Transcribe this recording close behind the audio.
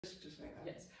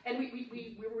Yes, and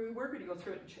we were going to go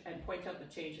through it and point out the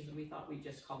changes, and we thought we'd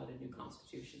just call it a new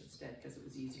constitution instead because it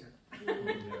was easier.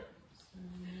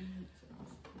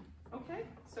 Okay,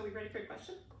 so we ready for a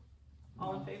question?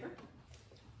 All in favor?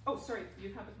 Oh, sorry,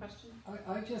 you have a question?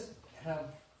 I just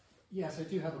have, yes, I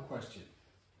do have a question.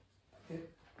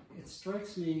 It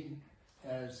strikes me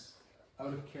as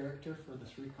out of character for the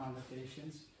three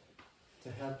congregations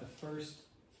to have the first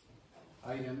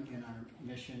item in our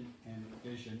mission and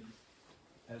vision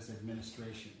as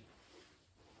administration.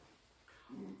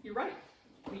 You're right.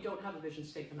 We don't have a vision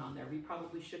statement on there. We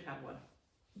probably should have one.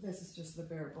 This is just the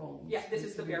bare bones. Yeah, this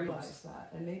is the bare bones.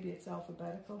 That. And maybe it's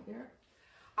alphabetical here.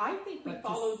 I think we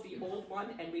followed the old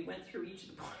one and we went through each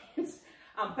of the points.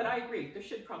 But I agree, there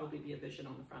should probably be a vision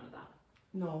on the front of that.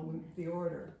 No, the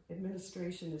order.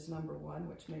 Administration is number one,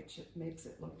 which makes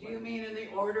it look. Do you mean in the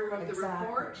order of the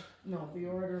report? No, the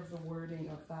order of the wording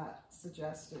of that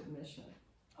suggested mission.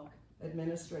 Okay.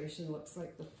 Administration looks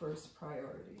like the first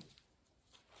priority.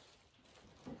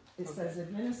 It says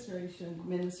administration,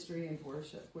 ministry, and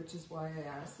worship, which is why I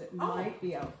asked. It might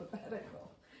be alphabetical.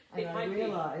 And I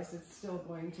realize it's still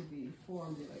going to be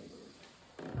formulated.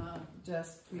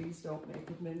 Just please don't make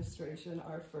administration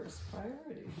our first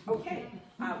priority. Okay,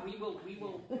 we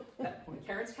will,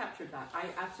 Karen's captured that. I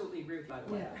absolutely agree with that.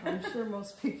 Yeah, I'm sure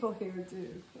most people here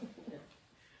do. Yeah.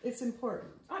 It's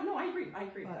important. No, I agree.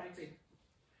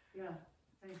 Yeah,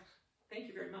 thanks. Thank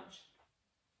you very much.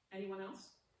 Anyone else?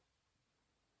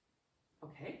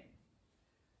 Okay.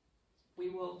 We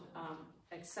will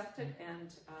accept it and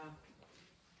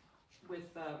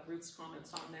with Ruth's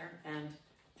comments on there and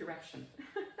direction.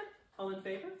 All in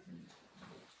favor?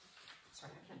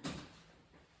 Sorry, I can't.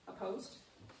 Opposed?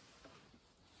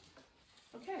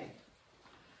 Okay.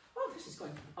 Oh, this is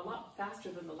going a lot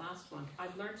faster than the last one.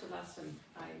 I've learned a lesson.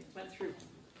 I went through,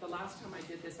 the last time I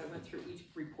did this, I went through each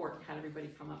report and had everybody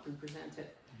come up and present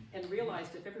it and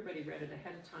realized if everybody read it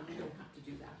ahead of time, you don't have to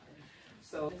do that.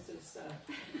 So this is,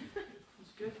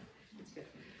 it's good. It's good.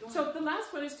 So the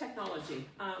last one is technology.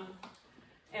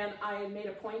 And I made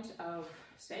a point of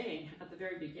saying at the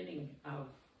very beginning of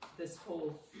this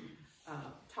whole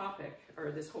topic,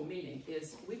 or this whole meeting,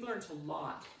 is we've learned a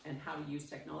lot in how to use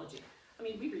technology. I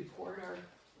mean, we report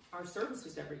our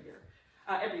services every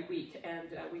week, and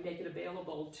we make it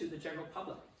available to the general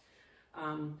public.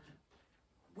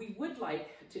 We would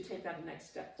like to take that next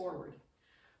step forward.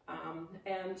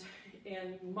 And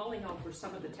in mulling over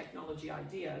some of the technology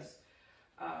ideas,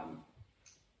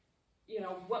 you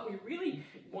know, what we really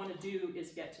want to do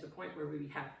is get to the point where we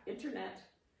have internet,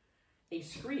 a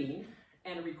screen,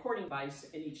 and a recording device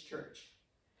in each church.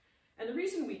 And the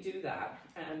reason we do that,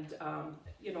 and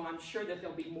you know, I'm sure that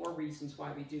there'll be more reasons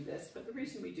why we do this, but the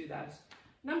reason we do that is,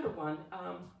 number one,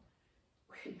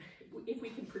 if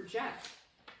we can project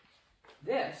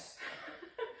this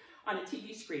on a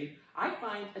TV screen, I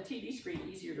find a TV screen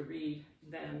easier to read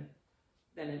than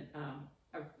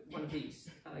one of these,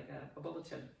 like a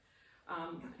bulletin.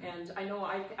 And I know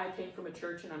I came from a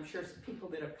church, and I'm sure some people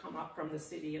that have come up from the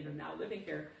city and are now living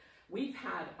here, we've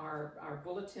had our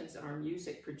bulletins and our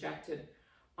music projected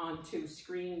onto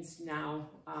screens now,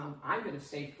 I'm going to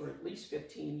say for at least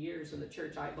 15 years in the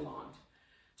church I belonged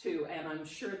to, and I'm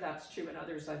sure that's true in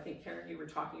others. I think, Karen, you were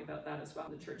talking about that as well,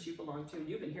 the church you belong to, and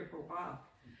you've been here for a while.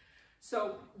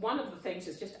 So one of the things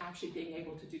is just actually being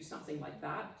able to do something like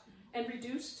that and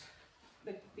reduce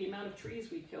the amount of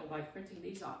trees we kill by printing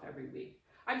these off every week.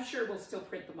 I'm sure we'll still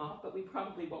print them off, but we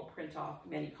probably won't print off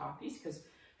many copies because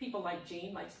people like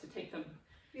Jean likes to take them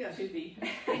to the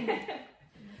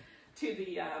to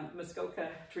the Muskoka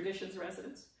Traditions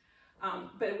residence.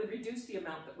 But it would reduce the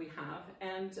amount that we have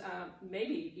and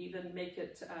maybe even make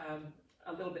it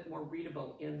a little bit more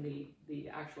readable in the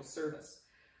actual service.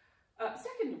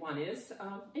 Second one is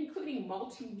including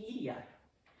multimedia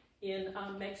in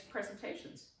Meg's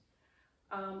presentations.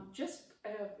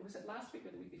 Was it last week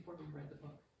or the week before we read the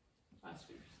book? Last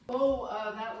week. Oh,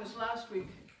 that was last week.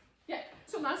 Yeah,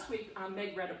 so last week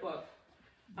Meg read a book.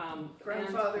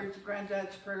 Grandfather's,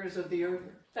 Granddad's Prayers of the Earth.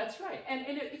 That's right. And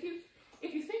if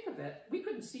you think of it, we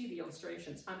couldn't see the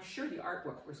illustrations. I'm sure the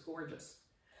artwork was gorgeous.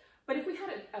 But if we had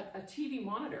a TV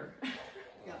monitor,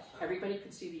 everybody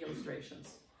could see the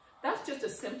illustrations. That's just a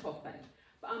simple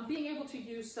thing. Being able to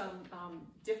use some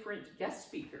different guest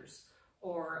speakers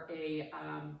or a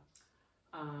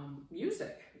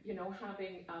music, you know,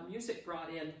 having music brought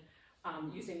in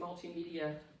using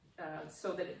multimedia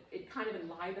so that it kind of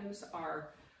enlivens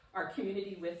our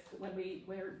community with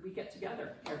where we get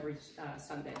together every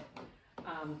Sunday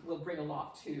will bring a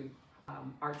lot to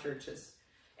our churches.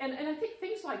 And I think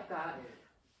things like that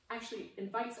actually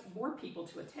invites more people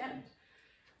to attend.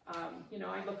 You know,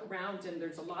 I look around and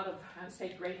there's a lot of, I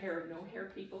say, gray hair, no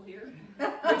hair people here,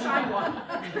 which I'm one.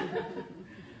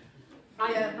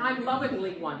 I'm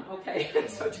lovingly one, okay?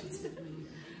 So just, and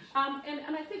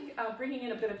I think bringing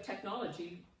in a bit of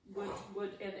technology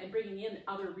and bringing in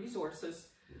other resources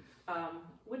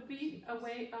would be a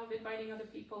way of inviting other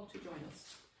people to join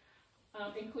us,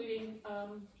 including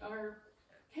our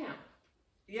camp.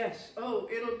 Yes. Oh,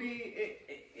 it'll be,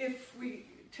 if we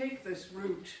take this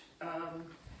route,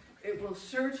 it will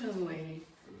certainly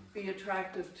be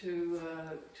attractive to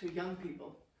young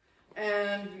people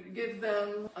and give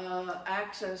them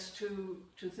access to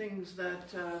things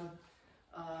that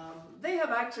they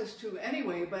have access to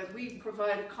anyway, but we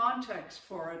provide a context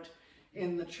for it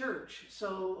in the church.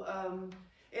 So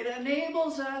it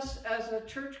enables us as a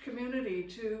church community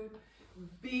to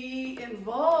be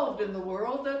involved in the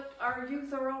world that our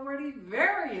youth are already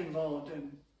very involved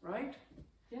in, right?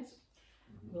 Yes.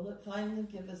 Will it finally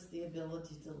give us the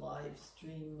ability to live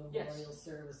stream memorial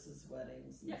services,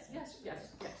 weddings? And Yes.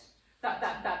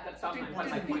 That's on one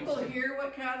of my Did points. people hear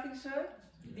what Kathy said?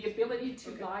 The ability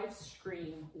to live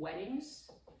stream weddings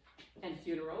and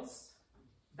funerals,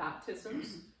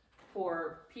 baptisms,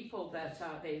 for people that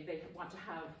they want to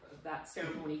have that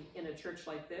ceremony in a church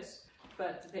like this,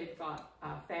 but they've got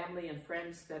family and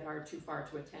friends that are too far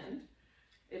to attend.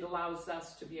 It allows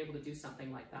us to be able to do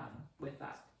something like that with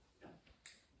that.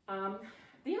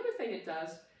 The other thing it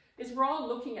does is we're all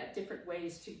looking at different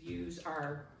ways to use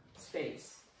our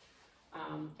space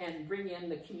and bring in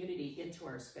the community into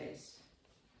our space.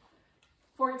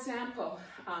 For example,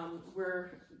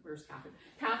 where's Catherine?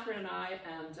 Catherine and I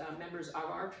and members of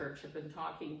our church have been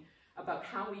talking about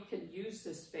how we can use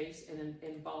this space and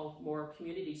involve more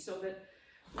community so that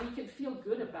we can feel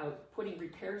good about putting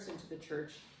repairs into the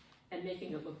church and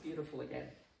making it look beautiful again.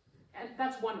 And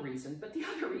that's one reason. But the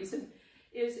other reason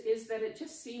is that it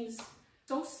just seems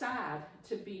so sad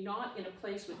to be not in a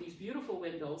place with these beautiful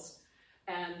windows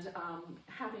and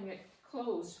having it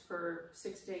closed for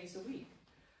 6 days a week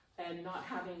and not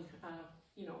having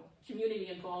you know, community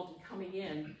involved in coming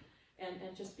in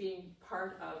and just being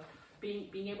part of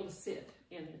being able to sit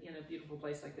in a beautiful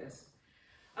place like this.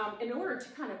 In order to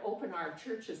kind of open our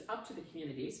churches up to the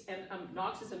communities, and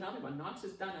Knox is another one. Knox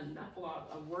has done an awful lot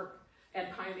of work and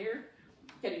pioneer,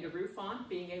 getting the roof on,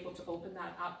 being able to open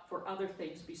that up for other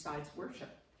things besides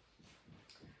worship.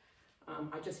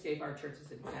 I just gave our church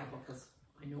as an example because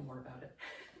I know more about it.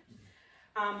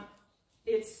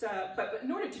 But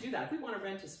in order to do that, if we want to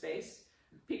rent a space,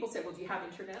 people say, well, do you have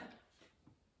internet?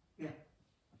 Yeah.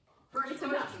 It's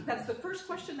enough. That's the first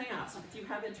question they ask. Do you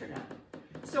have internet?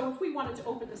 So if we wanted to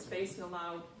open the space and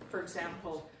allow, for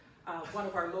example, one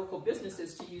of our local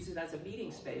businesses to use it as a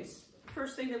meeting space,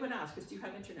 first thing they would ask is, do you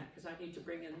have internet? Because I need to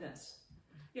bring in this.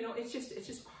 You know, it's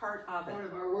just part of it. Part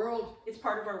of our world. It's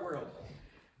part of our world.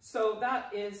 So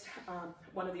that is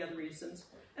one of the other reasons.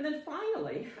 And then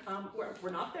finally,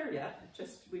 we're not there yet.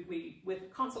 Just we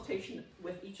with consultation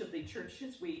with each of the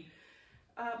churches, we,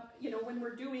 you know, when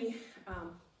we're doing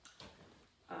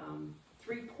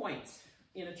 3 points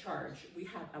in a charge, we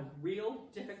have a real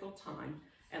difficult time.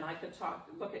 And I could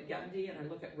look at Gundy and I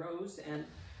look at Rose, and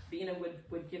Bina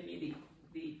would give me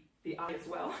the eye as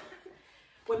well.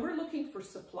 When we're looking for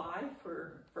supply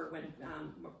for when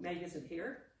Meg isn't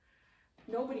here,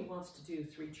 nobody wants to do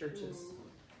 3 churches.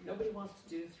 Nobody wants to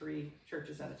do 3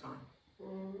 churches at a time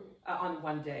on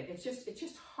one day. It's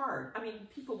just hard. I mean,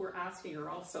 people we're asking are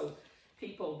also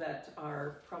people that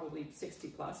are probably 60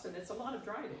 plus, and it's a lot of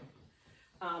driving.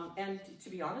 And to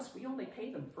be honest, we only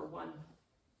pay them for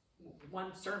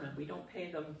one sermon. We don't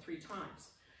pay them 3 times.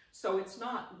 So it's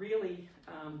not really,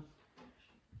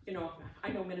 you know, I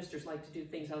know ministers like to do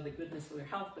things out of the goodness of their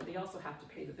health, but they also have to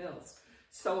pay the bills.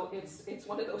 So it's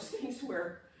one of those things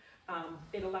where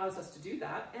it allows us to do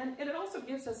that. And it also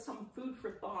gives us some food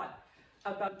for thought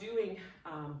about doing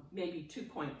maybe 2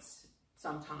 points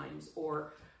sometimes,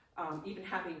 or even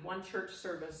having one church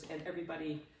service and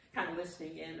everybody kind of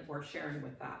listening in or sharing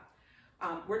with that.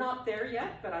 We're not there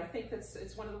yet, but I think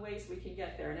it's one of the ways we can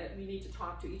get there. And we need to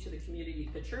talk to each of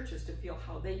the churches to feel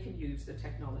how they can use the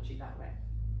technology that way.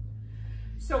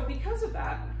 So because of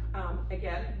that,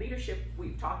 again, leadership,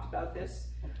 we've talked about this.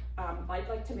 I'd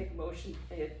like to make a motion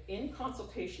in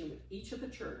consultation with each of the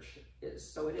churches.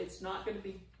 So it's not going to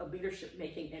be a leadership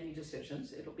making any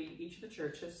decisions. It'll be each of the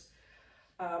churches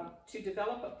to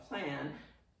develop a plan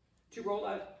to roll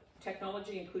out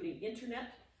technology, including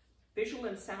internet, visual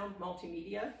and sound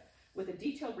multimedia, with a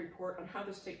detailed report on how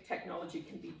this technology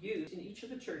can be used in each of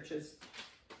the churches.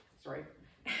 Sorry.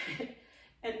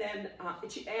 And then,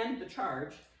 and the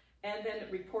charge, and then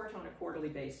report on a quarterly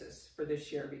basis for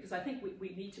this year, because I think we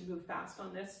need to move fast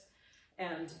on this,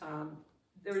 and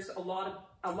there's a lot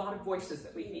of voices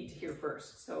that we need to hear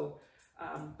first. So,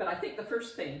 but I think the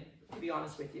first thing, to be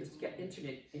honest with you, is to get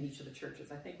internet in each of the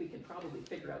churches. I think we can probably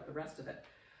figure out the rest of it.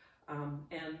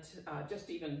 Just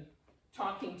even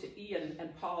talking to Ian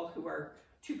and Paul, who are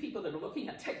two people that are looking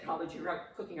at technology, we're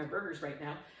out cooking our burgers right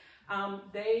now,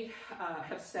 they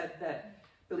have said that,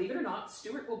 believe it or not,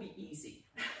 Stewart will be easy.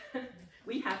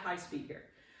 We have high speed here.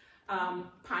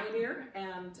 Pioneer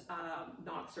and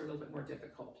Knox are a little bit more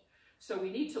difficult. So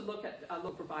we need to look at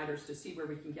local providers to see where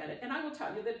we can get it. And I will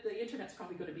tell you that the internet's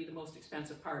probably going to be the most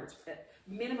expensive part. It's at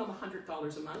minimum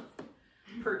 $100 a month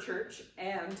per church,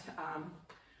 and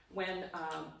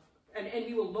and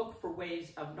we will look for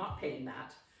ways of not paying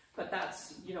that. But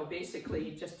that's, you know,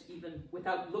 basically just even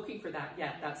without looking for that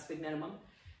yet, that's the minimum.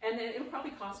 And then it'll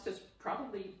probably cost us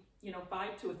you know,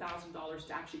 $5,000 to $1,000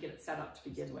 to actually get it set up to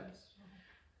begin with.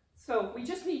 So we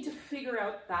just need to figure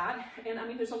out that. And I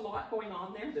mean, there's a lot going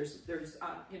on there. There's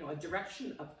you know, a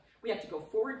direction of, we have to go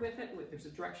forward with it. There's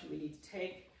a direction we need to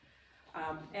take.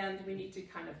 And we need to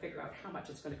kind of figure out how much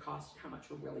it's going to cost and how much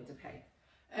we're willing to pay.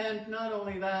 And not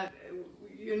only that,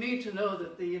 you need to know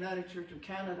that the United Church of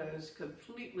Canada is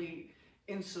completely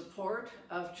in support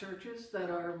of churches that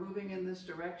are moving in this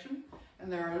direction.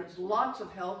 And there is lots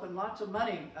of help and lots of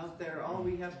money out there. All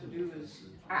we have to do is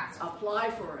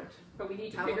apply for it. But we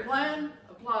need to have a plan,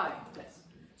 apply. Yes.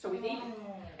 So we need,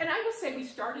 and I will say we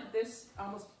started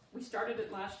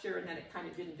it last year, and then it kind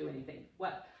of didn't do anything.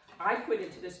 What I put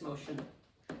into this motion,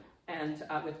 and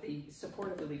with the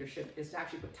support of the leadership, is to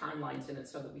actually put timelines in it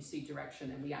so that we see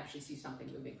direction and we actually see something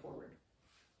moving forward.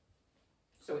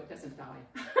 So it doesn't die.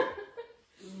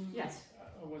 Yes.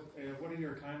 What are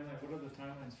your timelines? What are the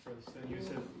timelines for this thing? You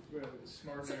said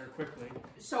smartly or quickly.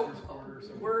 So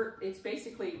it's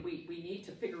basically we need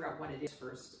to figure out what it is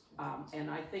first,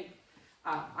 and I think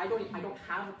I don't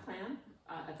have a plan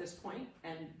at this point,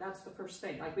 and that's the first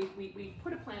thing. Like we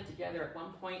put a plan together at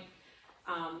one point,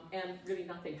 and really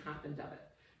nothing happened of it.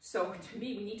 So to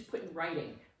me, we need to put in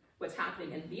writing what's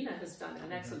happening, and Vina has done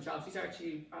an excellent job. She's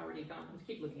actually already gone. I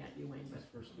keep looking at you, Wayne,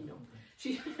 but you know,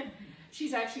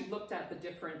 she's actually looked at the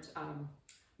different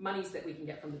monies that we can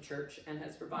get from the church and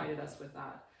has provided us with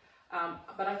that.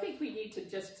 But I think we need to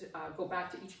just go back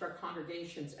to each of our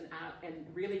congregations and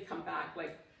really come back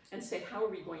and say, how are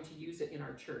we going to use it in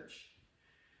our church?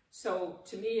 So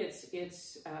to me,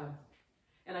 it's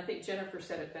and I think Jennifer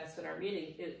said it best at our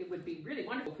meeting, it would be really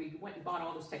wonderful if we went and bought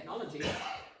all this technology,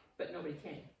 but nobody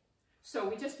came. So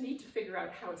we just need to figure out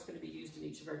how it's going to be used in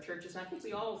each of our churches. And I think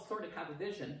we all sort of have a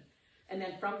vision. And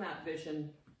then from that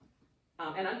vision,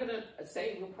 and I'm going to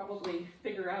say we'll probably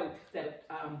figure out that,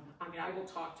 I will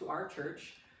talk to our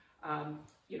church.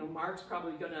 You know, Marg's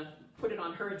probably going to put it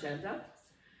on her agenda.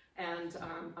 And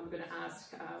I'm going to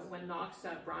ask when Knox,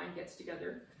 Brian gets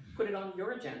together, put it on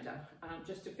your agenda,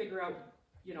 just to figure out,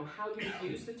 you know, how you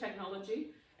use the technology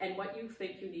and what you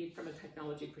think you need from a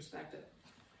technology perspective.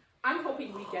 I'm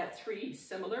hoping we get 3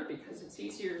 similar, because it's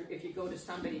easier if you go to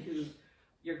somebody who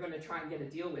you're going to try and get a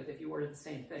deal with if you order the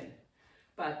same thing.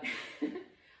 But,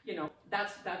 you know,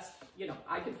 that's you know,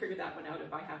 I can figure that one out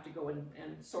if I have to go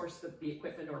and source the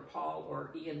equipment, or Paul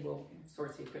or Ian will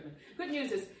source the equipment. Good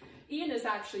news is Ian is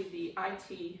actually the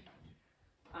IT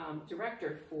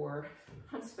director for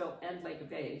Huntsville and Lake of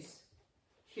Bays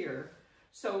here.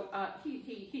 So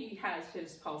he has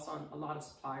his pulse on a lot of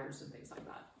suppliers and things like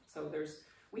that. So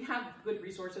we have good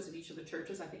resources in each of the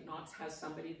churches. I think Knox has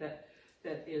somebody that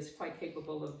is quite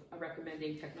capable of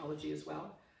recommending technology as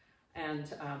well. And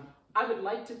I would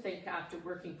like to think, after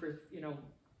working for, you know,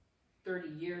 30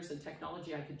 years in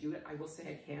technology, I could do it. I will say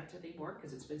I can't anymore,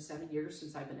 because it's been 7 years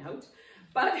since I've been out.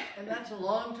 And that's a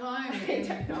long time in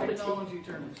technology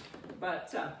terms.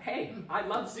 But hey, I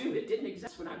love Zoom. It didn't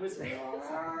exist when I was there.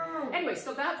 So, anyway,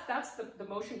 so that's the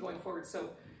motion going forward. So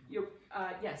you're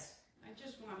yes. I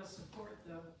just want to support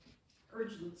the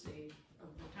urgency of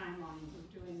the timeline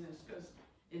of doing this, because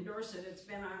in Dorset it's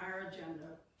been on our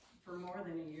agenda for more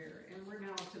than a year, and we're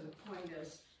now to the point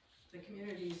as the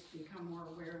community's become more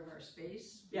aware of our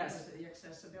space because of the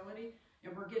accessibility,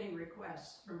 and we're getting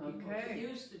requests from people to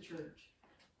use the church.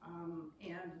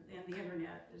 And the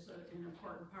internet is an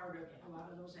important part of a lot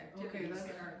of those activities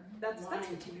that are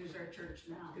wanting to use our church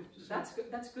now. That's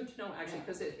good to know, actually,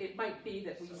 because it might be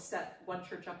that we set one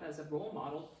church up as a role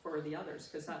model for the others,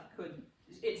 because that could,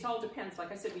 it all depends.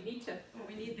 Like I said, we need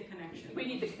the connection. We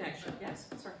need the connection, yes,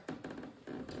 sorry.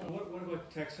 What about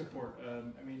tech support?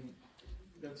 I mean,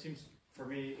 that seems, for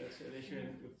me, that's an issue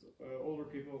with older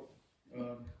people.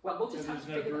 Well, we'll just have there's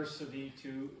to an figure that. adversity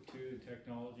to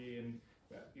technology, and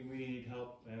we need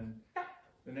help. And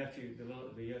the nephew, the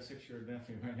 6-year-old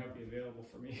nephew, might not be available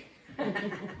for me.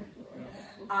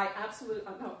 I absolutely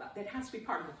no. It has to be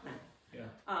part of the plan.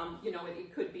 Yeah. You know,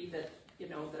 it could be that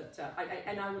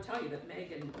I will tell you that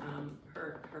Megan,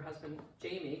 her husband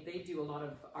Jamie, they do a lot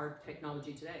of our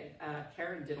technology today.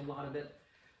 Karen did a lot of it,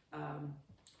 and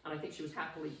I think she was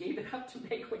happily gave it up to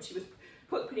Meg when she was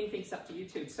putting things up to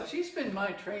YouTube. So She's been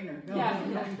my trainer. yeah.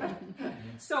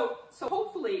 So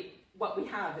hopefully what we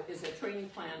have is a training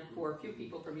plan for a few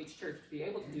people from each church to be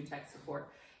able to do tech support.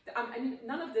 I mean,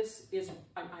 none of this is,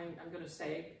 I'm going to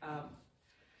say,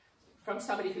 from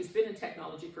somebody who's been in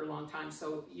technology for a long time,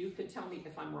 so you can tell me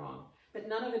if I'm wrong, but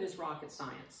none of it is rocket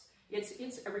science.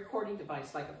 It's a recording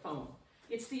device like a phone.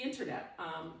 It's the internet.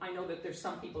 I know that there's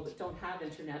some people that don't have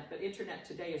internet, but internet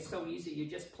today is so easy. You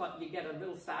just you get a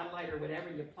little satellite or whatever,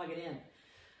 and you plug it in.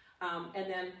 And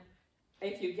then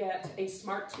if you get a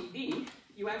smart TV,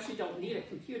 you actually don't need a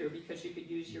computer because you could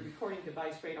use your recording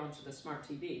device right onto the smart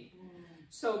TV.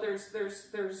 So I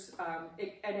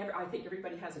think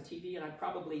everybody has a TV, and I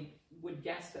probably would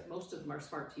guess that most of them are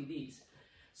smart TVs.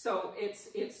 So it's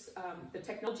the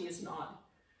technology is not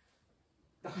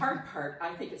the hard part.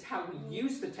 I think it's how we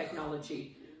use the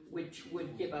technology, which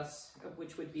would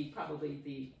be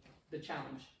probably the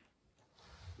challenge.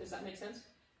 Does that make sense?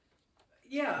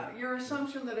 Yeah, your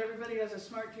assumption that everybody has a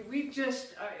smart TV. We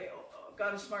just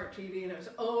got a smart TV, and it was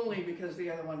only because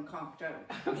the other one conked out.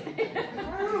 Okay.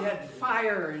 We had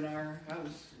fire in our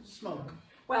house, smoke.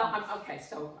 Well, okay,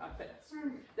 so but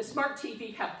the smart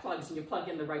TV have plugs, and you plug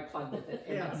in the right plug with it,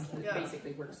 and it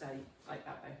basically works out like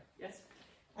that way. Yes?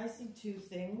 I see two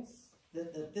things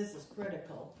that this is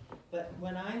critical, but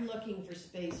when I'm looking for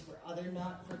space for other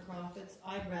not-for-profits,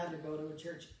 I'd rather go to a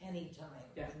church anytime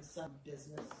than some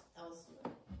business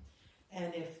elsewhere.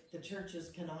 And if the churches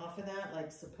can offer that, like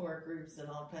support groups and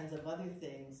all kinds of other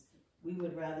things, we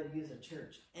would rather use a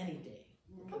church any day.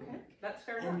 Okay, that's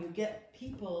fair enough. And you get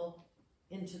people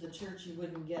into the church you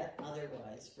wouldn't get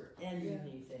otherwise for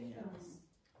anything else,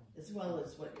 as well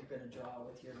as what you're going to draw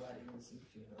with your weddings and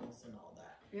funerals and all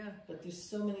that. Yeah. But there's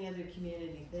so many other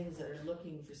community things that are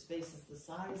looking for spaces the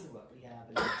size of what we have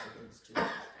in each of those churches.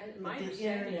 And my The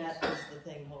understanding internet is is the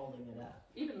thing holding it up.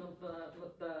 even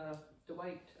the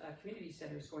Dwight Community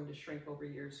Center is going to shrink over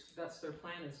years. That's their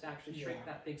plan, is to actually shrink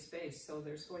that big space. So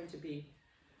there's going to be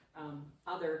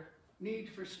other Need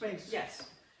for space. Yes.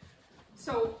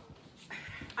 So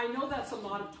I know that's a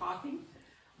lot of talking.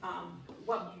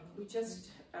 What we just,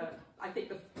 I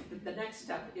think the next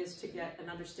step is to get an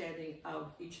understanding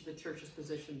of each of the church's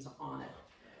positions on it.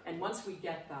 And once we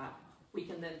get that, we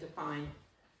can then define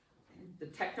the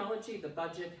technology, the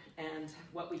budget, and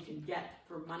what we can get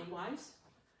for money-wise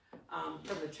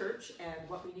from the church and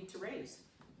what we need to raise.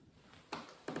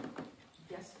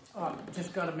 Yes?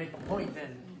 Just got to make the point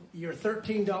then. You're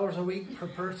 $13 a week per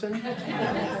person.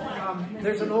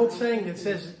 There's an old saying that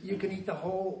says you can eat that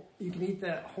whole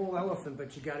elephant,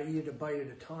 but you got to eat it a bite at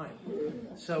a time.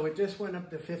 So it just went up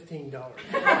to $15.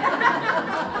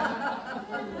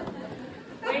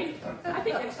 Wait, I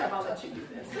think next time I'll let you do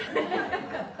this.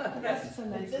 Yes. That's a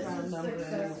nice If this round is number.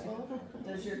 successful,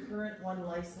 does your current one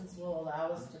license will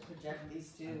allow us to project these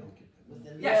two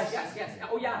within the Yes.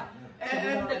 Oh yeah.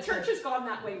 And The church has gone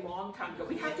that way long time ago.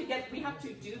 We have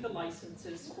to do the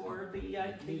licenses for the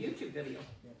YouTube video.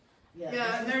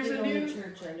 Yeah, and this there's is a the only new-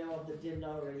 church I know of that didn't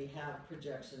already have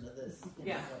projection of this.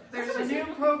 Yeah. There's a new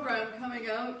program coming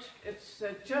out. It's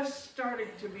just starting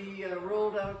to be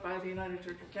rolled out by the United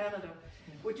Church of Canada,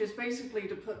 which is basically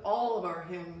to put all of our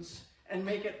hymns and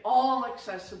make it all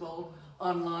accessible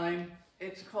online.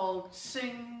 It's called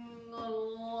Sing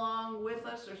Along With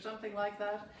Us or something like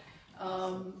that.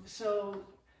 So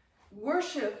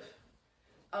worship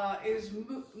is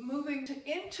moving to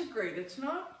integrate. It's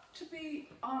not to be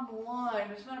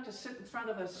online. It's not to sit in front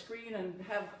of a screen and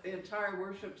have the entire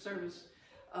worship service,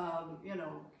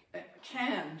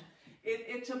 canned.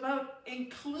 It's about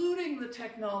including the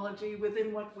technology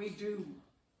within what we do,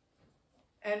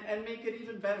 and make it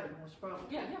even better, most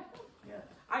probably. Yeah. Yeah.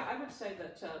 I would say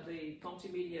that the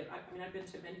multimedia. I mean, I've been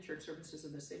to many church services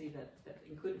in the city that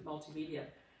included multimedia,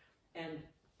 and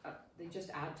they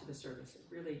just add to the service. It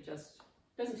really just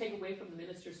doesn't take away from the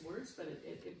minister's words, but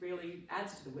it really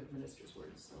adds to the minister's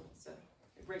words. So it's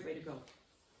a great way to go.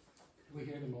 Can we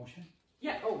hear the motion?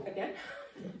 Yeah. Oh, again.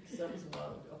 That was a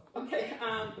while ago. Okay.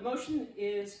 The motion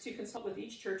is to consult with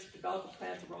each church to develop a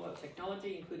plan to roll out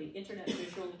technology, including internet,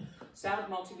 visual,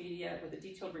 sound, multimedia, with a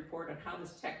detailed report on how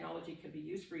this technology can be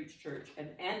used for each church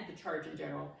and the charge in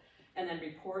general, and then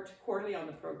report quarterly on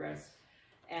the progress.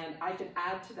 And I can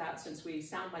add to that, since we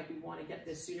sound like we want to get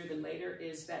this sooner than later,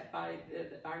 is that by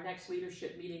our next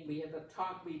leadership meeting, we have a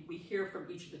talk, we hear from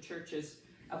each of the churches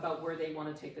about where they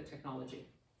want to take the technology.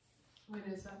 When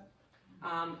is that?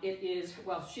 It is,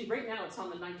 well, right now it's on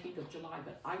the 19th of July,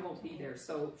 but I won't be there,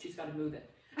 so she's got to move it.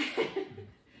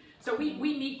 So we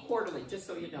meet quarterly, just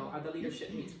so you know, the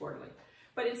leadership meets quarterly.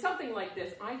 But in something like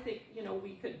this, I think, you know,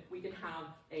 we can have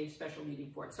a special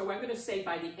meeting for it. So I'm going to say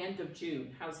by the end of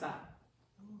June. How's that?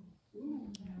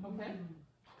 Okay.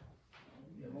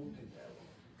 Yeah, it won't take that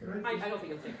long. I don't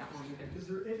think it'll take that long either. Is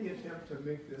there any attempt to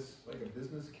make this like a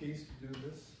business case to do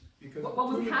this? Because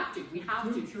Well, we have to. We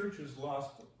have two to. churches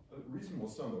lost a reasonable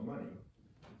sum of money,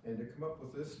 and to come up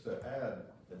with this to add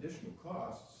additional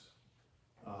costs.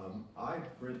 I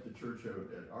rent the church out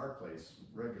at our place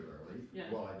regularly. Yeah.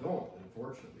 Well, I don't,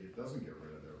 unfortunately. It doesn't get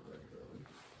rented out regularly.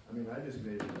 I mean, I just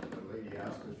made a lady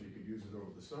ask if she could use it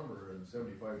over the summer, and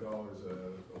 $75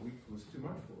 a week was too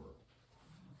much for her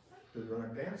to run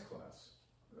a dance class.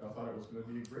 I thought it was going to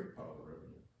be a great pile of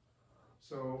revenue.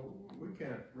 So we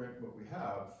can't rent what we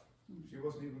have. She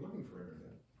wasn't even looking for internet.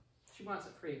 She wants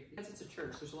it free. Because it's a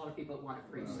church, there's a lot of people that want it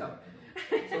free. So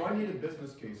I need a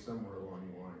business case somewhere along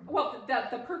the line. well,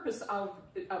 the purpose of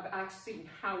asking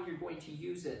how you're going to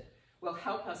use it will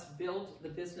help us build the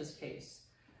business case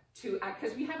to,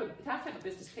 because we have to have a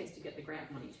business case to get the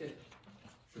grant money too.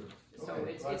 Sure. So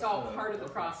Okay, it's all part of the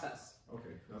process.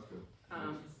 Okay, that's good.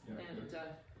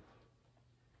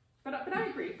 But I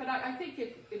agree. But I think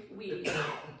if we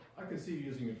I can see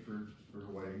using it for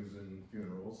weddings and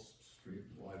funerals,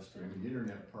 live streaming. The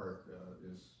internet part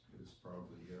is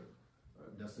probably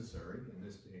necessary in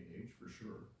this day and age for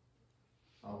sure.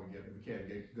 We can't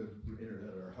get good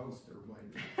internet at our house, never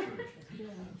mind at the church.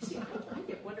 see, I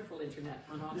get wonderful internet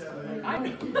on Austin.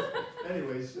 Yeah,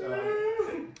 anyways,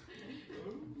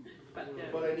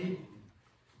 but I need,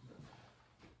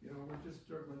 you know, we're just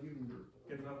struggling even to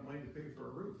get enough money to pay for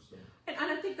a roof. So.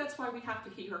 And I think that's why we have to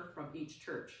hear from each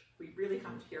church. We really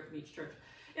have to hear from each church.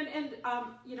 And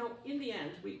you know, in the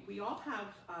end, we all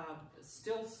have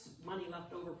still money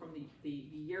left over from the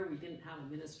year we didn't have a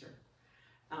minister.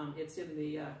 It's in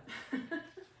the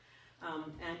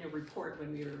annual report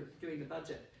when we were doing the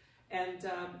budget. And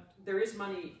there is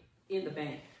money in the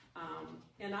bank.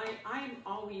 And I'm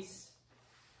always,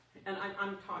 and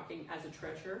I'm talking as a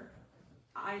treasurer,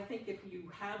 I think if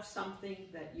you have something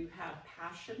that you have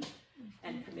passion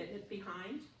and commitment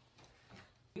behind,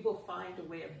 you will find a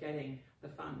way of getting the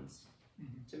funds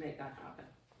to make that happen.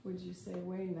 Would you say,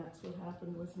 Wayne, that's what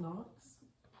happened with Knox?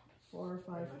 4 or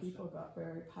 5 people got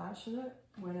very passionate,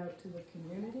 went out to the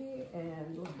community,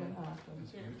 and look what happened.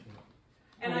 Yeah.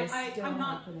 And I'm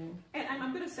not, happening. and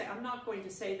I'm going to say, I'm not going to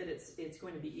say that it's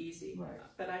going to be easy, Right.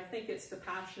 but I think it's the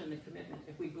passion and the commitment.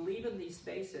 If we believe in these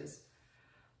spaces,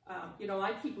 you know,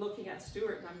 I keep looking at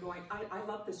Stuart and I'm going, I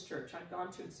love this church. I've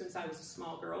gone to it since I was a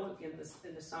small girl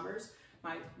in the summers.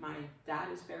 My dad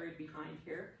is buried behind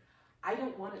here. I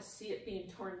don't want to see it being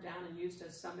torn down and used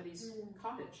as somebody's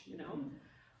cottage, you know.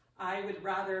 I would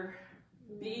rather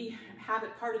have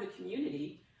it part of the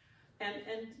community and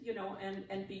you know,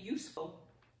 and be useful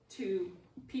to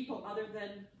people other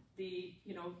than the,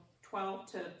 you know, 12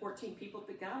 to 14 people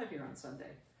that gather here on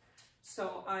Sunday.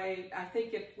 So I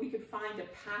think if we could find a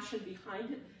passion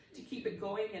behind it to keep it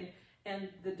going and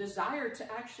the desire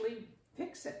to actually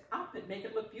fix it up and make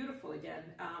it look beautiful again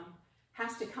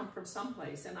has to come from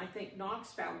someplace. And I think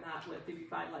Knox found that with the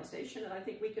revitalization, and I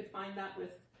think we could find that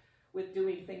with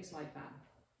doing things like that.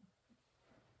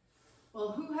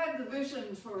 Well, who had the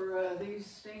vision for these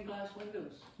stained glass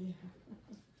windows? Yeah.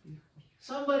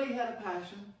 Somebody had a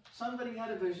passion, somebody had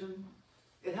a vision,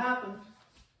 it happened,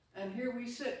 and here we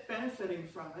sit benefiting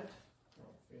from it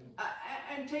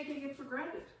and taking it for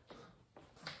granted.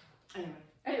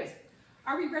 Anyways,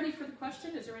 are we ready for the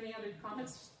question? Is there any other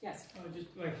comments? Yes.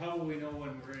 Just like, how will we know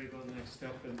when we're ready to go to the next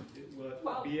step? And will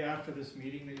it be after this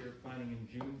meeting that you're planning in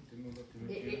June to move up to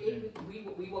June?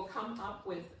 We will come up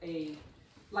with we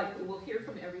will hear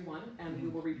from everyone and we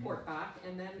will report back,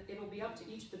 and then it'll be up to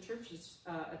each of the churches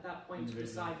at that point to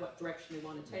decide what direction they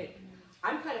want to take.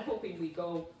 I'm kind of hoping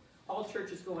all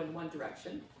churches go in one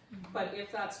direction, but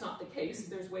if that's not the case,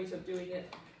 there's ways of doing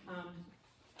it.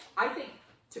 I think,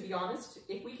 to be honest,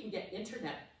 if we can get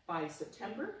internet by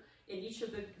September in each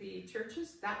of the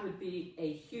churches, that would be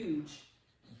a huge,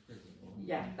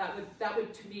 that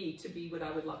would to me to be what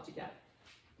I would love to get.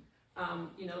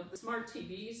 You know, the smart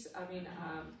TVs, I mean,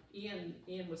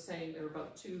 Ian was saying they're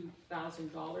about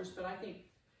 $2,000, but I think,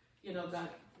 you know,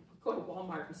 that go to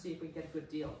Walmart and see if we can get a good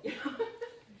deal.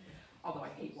 Although I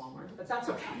hate Walmart, but that's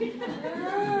okay.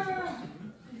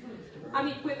 I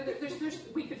mean,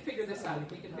 we could figure this out.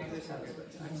 We could figure this out,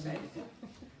 I'd say.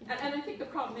 And I think the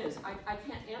problem is, I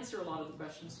can't answer a lot of the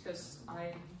questions because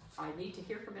I need to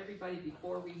hear from everybody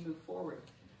before we move forward.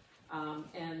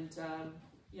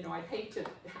 You know, I'd hate to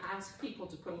ask people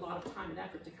to put a lot of time and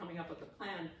effort to coming up with a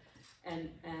plan and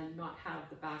not have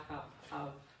the backup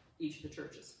of each of the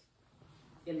churches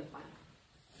in the plan.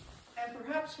 And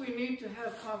perhaps we need to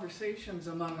have conversations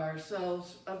among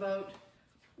ourselves about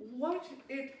what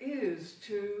it is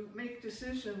to make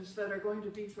decisions that are going to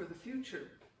be for the future,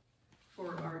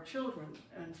 for our children,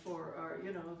 and for our,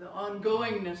 you know, the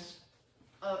ongoingness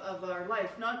of our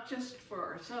life, not just for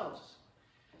ourselves.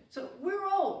 So we're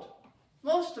old.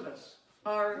 Most of us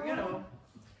are, you know,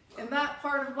 in that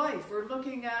part of life. We're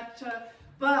looking at,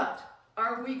 but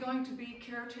are we going to be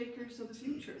caretakers of the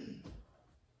future?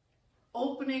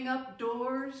 Opening up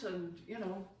doors and, you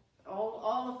know,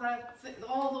 all of that,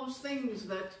 all those things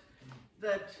that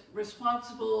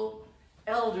responsible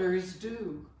elders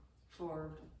do for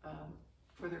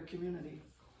their community.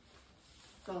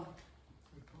 So,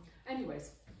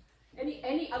 anyways,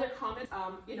 any other comments?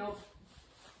 You know,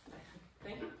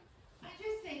 thank you. I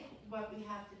just think what we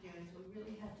have to do is we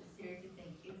really have to seriously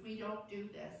think, if we don't do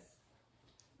this,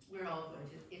 we're all going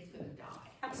to, it's going to die.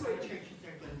 Absolutely. Our churches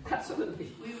are going to die. Absolutely.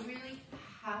 We really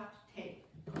have to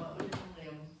go out on a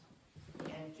limb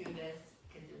and do this,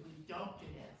 because if we don't do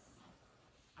this,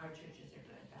 our churches are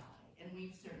going to die. And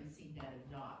we've certainly seen that in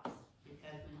Knox,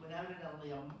 because we went out on a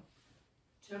limb,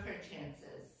 took our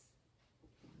chances.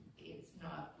 It's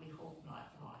not, we hope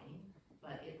not dying,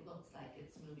 but it looks like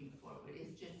it's moving forward.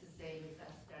 It's just the same as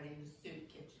us starting the soup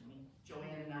kitchen. I mean,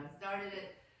 Joanne and I started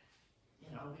it.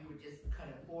 You know, we were just kind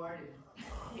of bored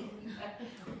and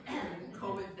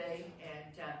COVID thing,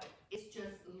 and it's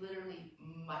just literally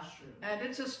mushroomed. and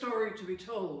it's a story to be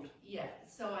told. Yeah,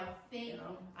 so I think, You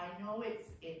know? I know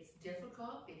it's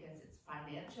difficult because it's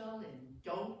financial and we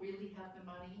don't really have the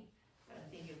money, but I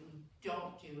think if we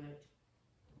don't do it,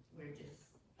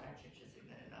 our churches are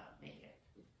gonna not make it.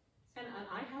 And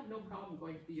I have no problem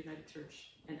going to the United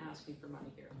Church and asking for money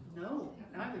here. No,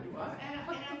 neither do I. And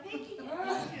I think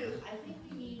I think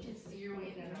we need to zero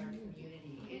in on our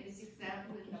community. It is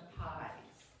example in the pies.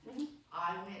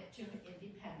 I went to an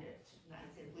independent and I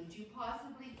said, would you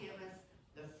possibly give us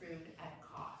the fruit at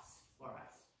cost for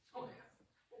us? Oh,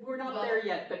 we're not there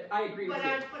yet, but I agree with you.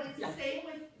 But it's the same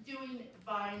with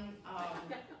buying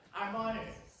our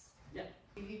monitors. Yeah.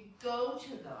 If you go to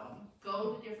them,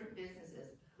 go to different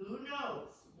businesses, who knows?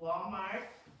 Walmart,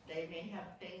 they may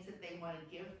have things that they want to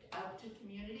give out to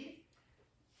communities.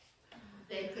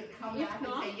 They could come If back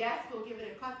not- and say, yes, we'll give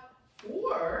it a cost.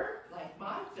 Or, like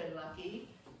I've been lucky,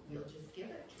 we'll just give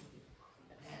it to you.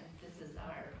 And this is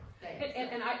our thing.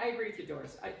 And I agree with you,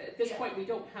 Doris. At this Yeah. point, we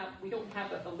don't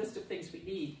have a list of things we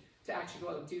need to actually go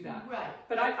out and do that. Right.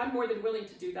 But I'm more than willing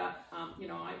to do that. You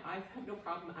know, I have no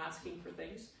problem asking for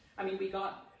things. I mean, we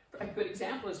got, a good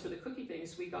example is for the cookie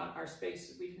things, we got our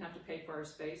space, we didn't have to pay for our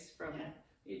space from,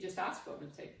 you just ask for them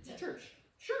and say, it's a church.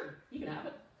 Sure, you can have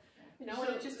it. You know,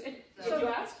 and if you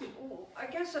ask people. I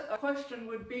guess a question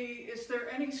would be, is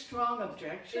there any strong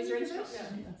objection Is there to any this?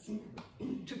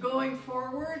 strong- To going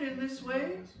forward in this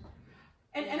way?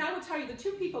 And I will tell you, the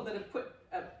two people that have put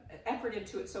effort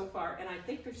into it so far, and I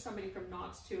think there's somebody from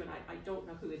Knox too, and I don't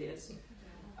know who it is,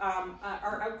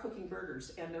 are out cooking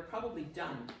burgers, and they're probably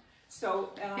done. So,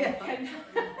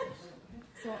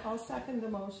 So I'll second the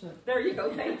motion. there you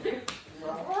go, thank you.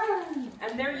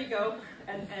 And there you go,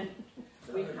 and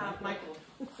we have Michael.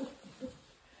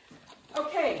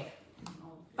 Okay,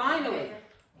 finally,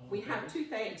 we have two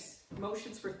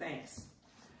motions for thanks.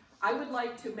 I would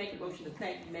like to make a motion to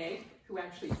thank Meg, who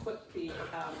actually put the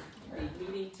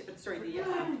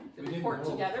report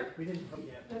together. We didn't vote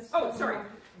yet. Oh, sorry.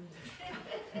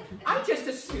 I just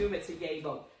assume it's a yay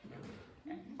vote.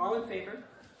 All in favor?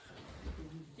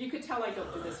 You could tell I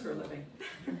don't do this for a living.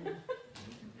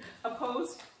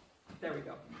 Opposed? There we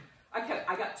go. Okay,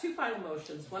 I got two final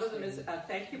motions. One of them is a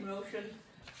thank you motion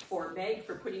for Meg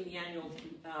for putting the annual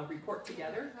report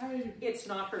together. It's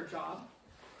not her job.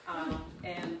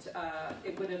 And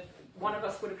one of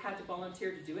us would have had to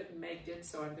volunteer to do it, and Meg did,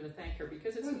 so I'm going to thank her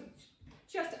because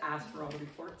she has to ask for all the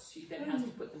reports. She then has to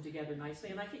put them together nicely,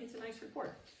 and I think it's a nice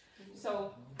report.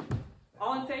 So,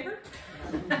 all in favor?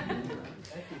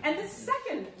 And the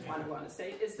second one I want to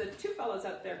say is the two fellows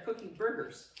out there cooking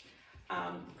burgers.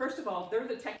 First of all, they're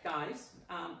the tech guys.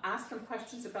 Ask them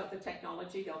questions about the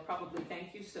technology. They'll probably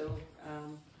thank you. So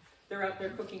they're out there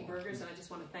cooking burgers, and I just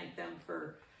want to thank them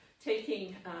for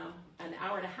taking an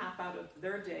hour and a half out of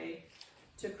their day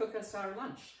to cook us our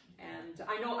lunch. And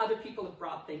I know other people have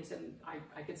brought things, and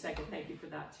I could second thank you for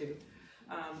that too.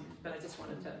 But I just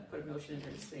wanted to put a motion in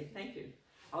there to say thank you.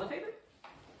 All in favor?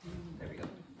 There we go.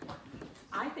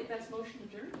 I think that's motion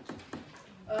adjourned.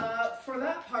 For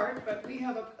that part, but we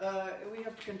have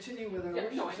to continue with our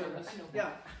worship No, I know service. that. I know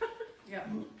Yeah, yeah.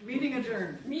 Meeting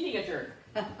adjourned. Meeting adjourned.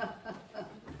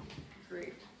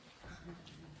 Great.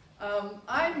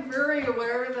 I'm very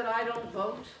aware that I don't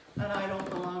vote and I don't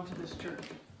belong to this church.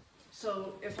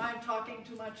 So if I'm talking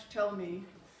too much, tell me.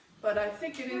 But I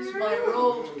think it is my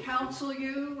role to counsel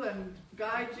you and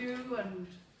guide you and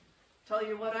tell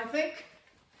you what I think.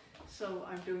 So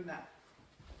I'm doing that.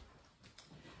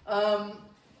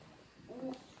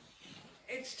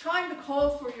 It's time to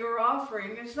call for your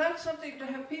offering. Is that something, to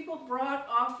have people brought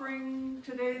offering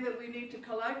today that we need to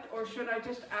collect? Or should I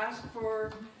just ask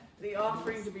for the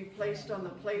offering to be placed on the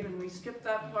plate and we skip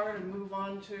that part and move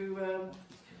on to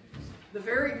the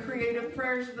very creative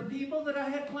prayers of the people that I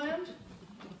had planned?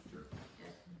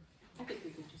 I think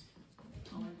we could just.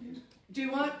 Do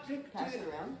you want to pass it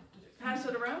around? Pass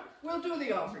it around? We'll do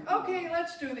the offering. Okay,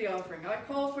 let's do the offering. I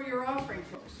call for your offering,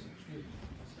 folks.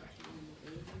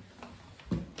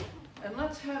 And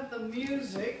let's have the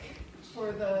music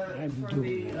for the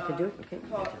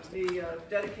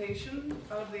dedication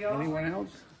of the offering. Anyone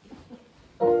else?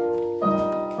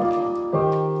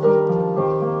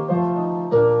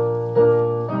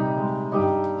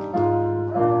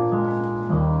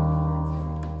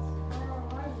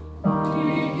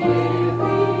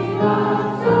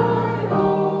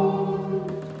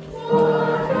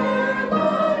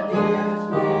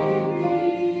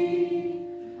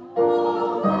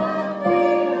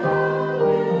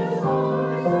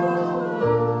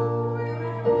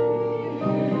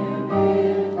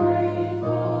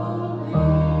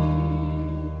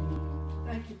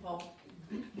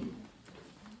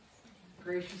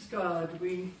 Gracious God,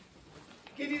 we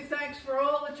give you thanks for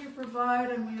all that you provide,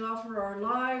 and we offer our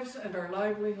lives and our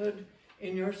livelihood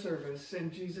in your service.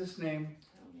 In Jesus' name,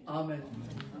 amen.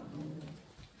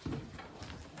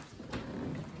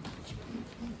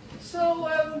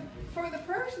 So, for the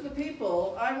prayers of the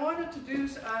people, I wanted to do,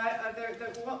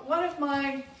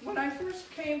 when I first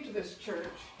came to this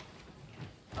church,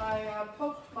 I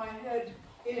poked my head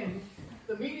in.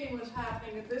 The meeting was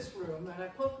happening in this room, and I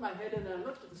poked my head in and I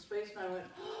looked at the space and I went,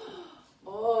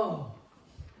 oh,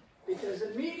 because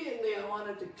immediately I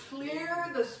wanted to clear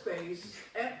the space,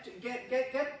 get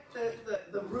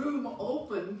the room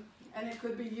open, and it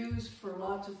could be used for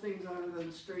lots of things other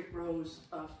than straight rows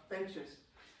of benches.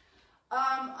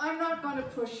 I'm not going to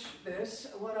push this.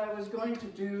 What I was going to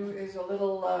do is a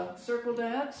little circle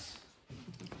dance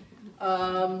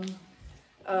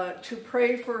to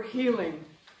pray for healing.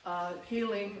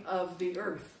 Healing of the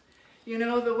earth. You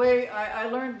know, the way I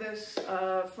learned this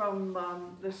from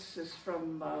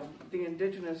the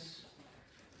indigenous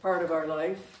part of our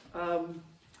life.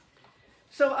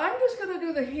 So I'm just going to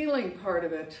do the healing part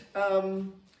of it.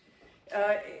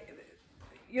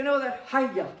 You know that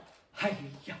hiya,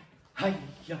 hiya,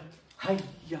 hiya,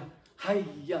 hiya,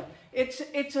 hiya.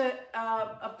 It's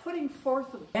a putting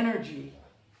forth of energy.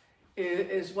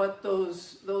 Is what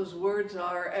those words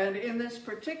are. And in this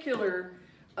particular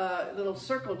little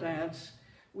circle dance,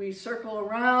 we circle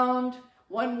around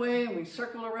one way and we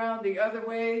circle around the other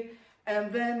way,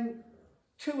 and then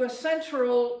to a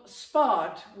central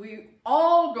spot, we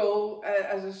all go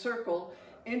as a circle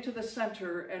into the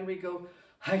center, and we go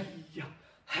hiya,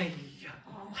 hiya,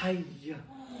 hiya,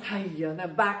 hiya. Now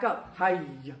back up,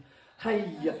 hiya,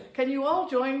 hiya. Can you all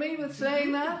join me with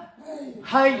saying that?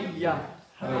 Hiya.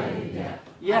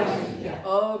 Yes.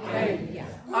 Okay.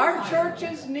 Our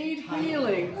churches need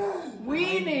healing.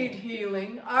 We need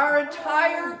healing. Our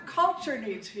entire culture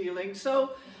needs healing.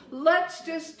 So let's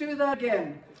just do that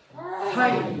again.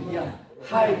 Hiya,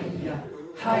 hiya,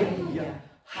 hiya, hiya,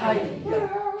 hiya,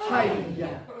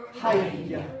 hiya,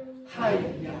 hiya,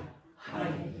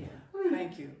 hiya.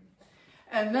 Thank you.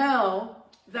 And now,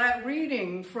 that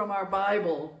reading from our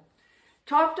Bible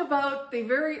talked about the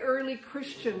very early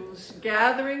Christians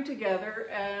gathering together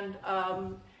and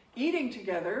eating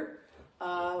together,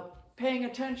 paying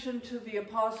attention to the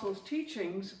apostles'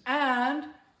 teachings, and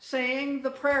saying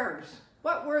the prayers.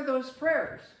 What were those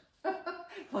prayers?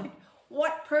 Like,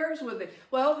 what prayers were they?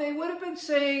 Well, they would have been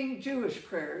saying Jewish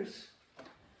prayers.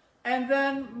 And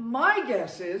then my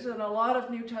guess is, and a lot of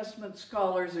New Testament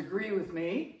scholars agree with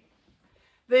me,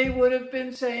 they would have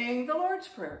been saying the Lord's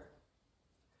Prayer.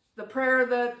 The prayer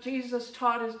that Jesus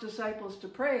taught his disciples to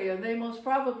pray, and they most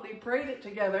probably prayed it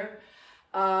together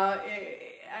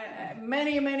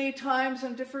many, many times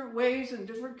in different ways in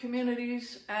different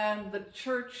communities. And the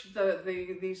church,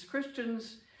 these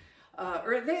Christians,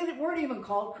 or they weren't even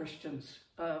called Christians.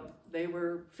 They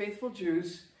were faithful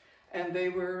Jews, and they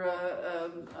were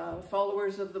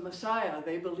followers of the Messiah.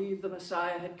 They believed the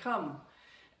Messiah had come.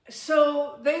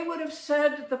 So they would have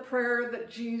said the prayer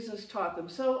that Jesus taught them.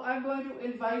 So I'm going to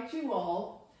invite you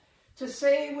all to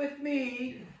say with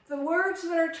me the words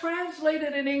that are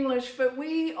translated in English, but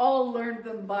we all learned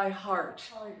them by heart.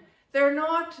 They're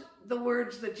not the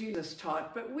words that Jesus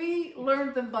taught, but we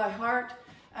learned them by heart,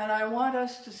 and I want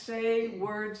us to say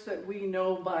words that we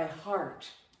know by heart.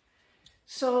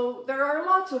 So there are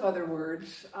lots of other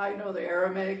words. I know the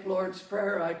Aramaic Lord's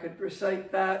Prayer. I could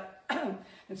recite that.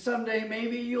 And someday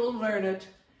maybe you'll learn it.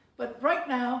 But right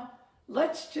now,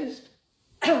 let's just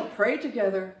pray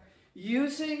together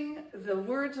using the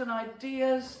words and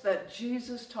ideas that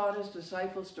Jesus taught his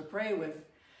disciples to pray with,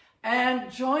 and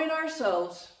join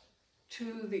ourselves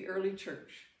to the early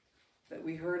church that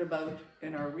we heard about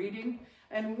in our reading.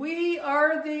 And we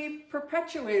are the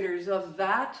perpetuators of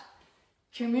that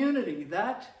community,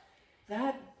 that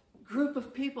group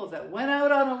of people that went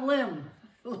out on a limb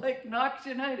like Knox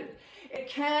United. It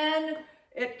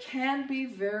can be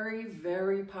very,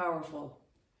 very powerful.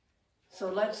 So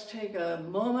let's take a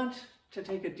moment to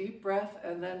take a deep breath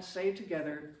and then say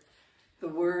together the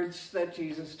words that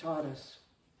Jesus taught us.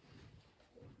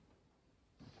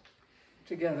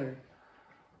 Together.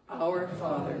 Our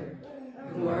Father,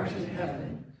 who art in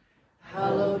heaven,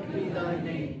 hallowed be thy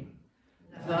name.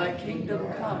 Thy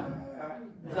kingdom come,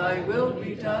 thy will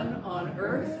be done on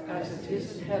earth as it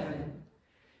is in heaven.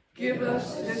 Give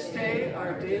us this day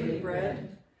our daily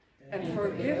bread, and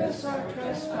forgive us our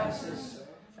trespasses,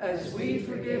 as we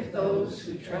forgive those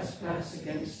who trespass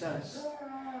against us.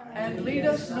 And lead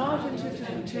us not into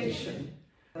temptation,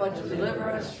 but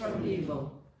deliver us from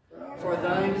evil. For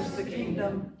thine is the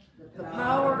kingdom, the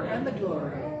power, and the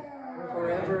glory,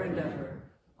 forever and ever.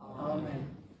 Amen.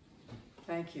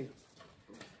 Thank you.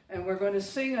 And we're going to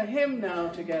sing a hymn now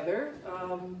together.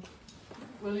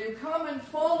 Will you come and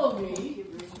follow me?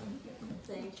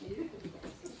 Thank you.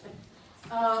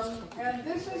 And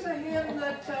this is a hymn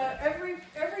that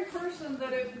every person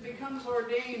that becomes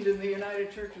ordained in the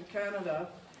United Church of Canada,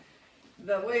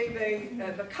 the way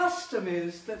the custom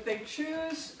is that they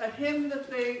choose a hymn that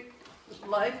they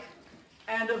like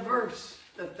and a verse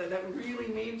that really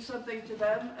means something to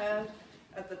them. And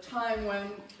at the time when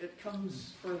it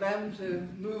comes for them to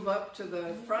move up to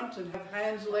the front and have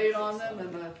hands laid on them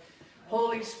and the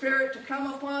Holy Spirit to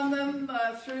come upon them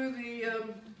through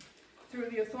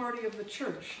the authority of the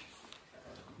church,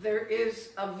 there is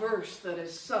a verse that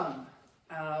is sung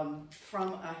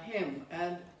from a hymn.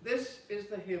 And this is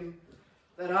the hymn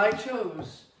that I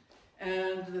chose.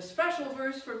 And the special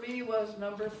verse for me was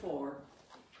number 4.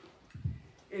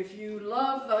 If you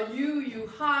love the you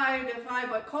hide. If I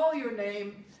but call your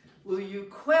name, will you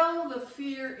quell the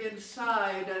fear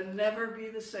inside and never be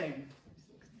the same?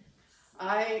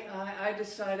 I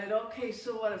decided, okay,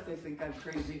 so what if they think I'm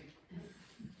crazy?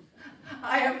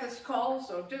 I have this call,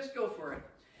 so just go for it.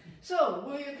 So,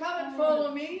 will you come and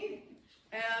follow me?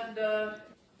 And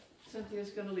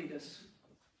Cynthia's going to lead us.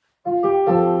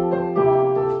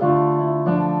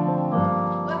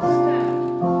 Let's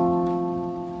stand.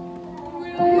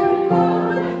 Will you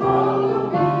come and follow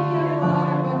me if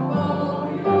I would call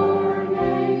your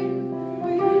name?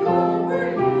 Will you go where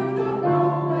you don't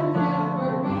know and never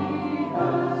be the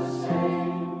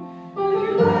same? Will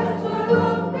you let my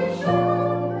love be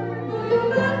shown? Will you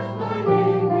let my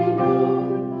name be known?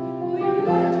 Will you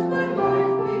let my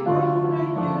life be grown in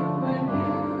you and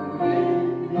you in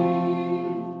me?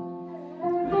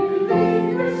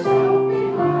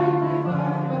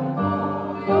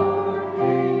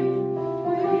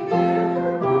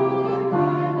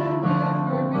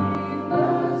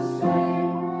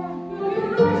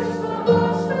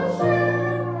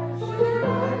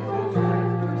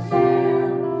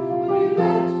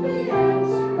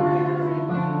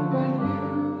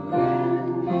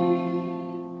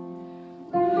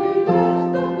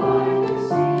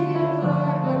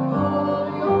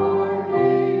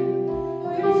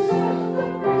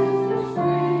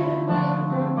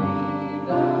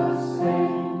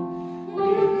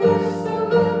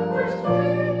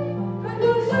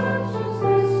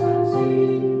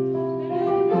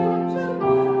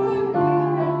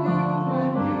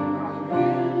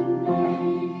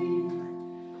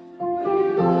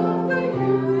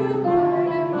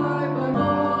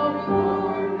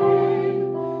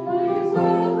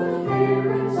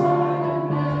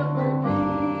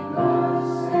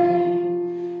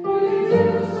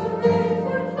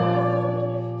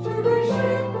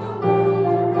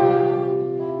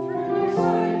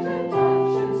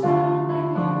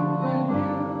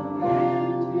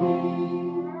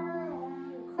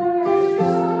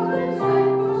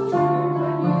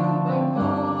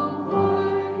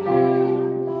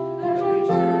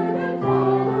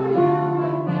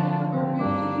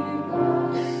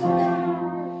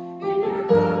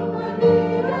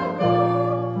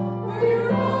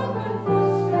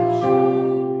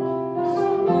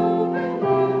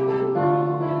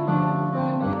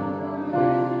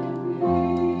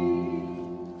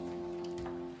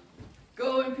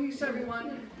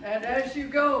 everyone. And as you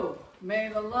go, may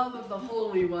the love of the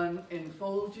Holy One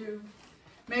enfold you.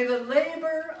 May the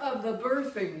labor of the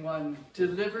birthing one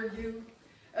deliver you.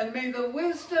 And may the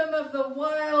wisdom of the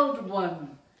wild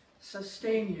one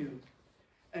sustain you.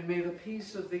 And may the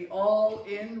peace of the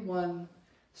all-in-one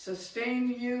sustain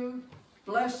you,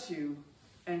 bless you,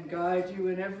 and guide you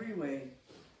in every way.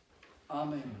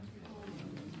 Amen.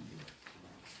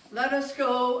 Let us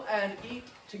go and eat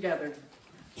together.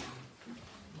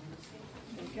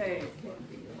 Okay.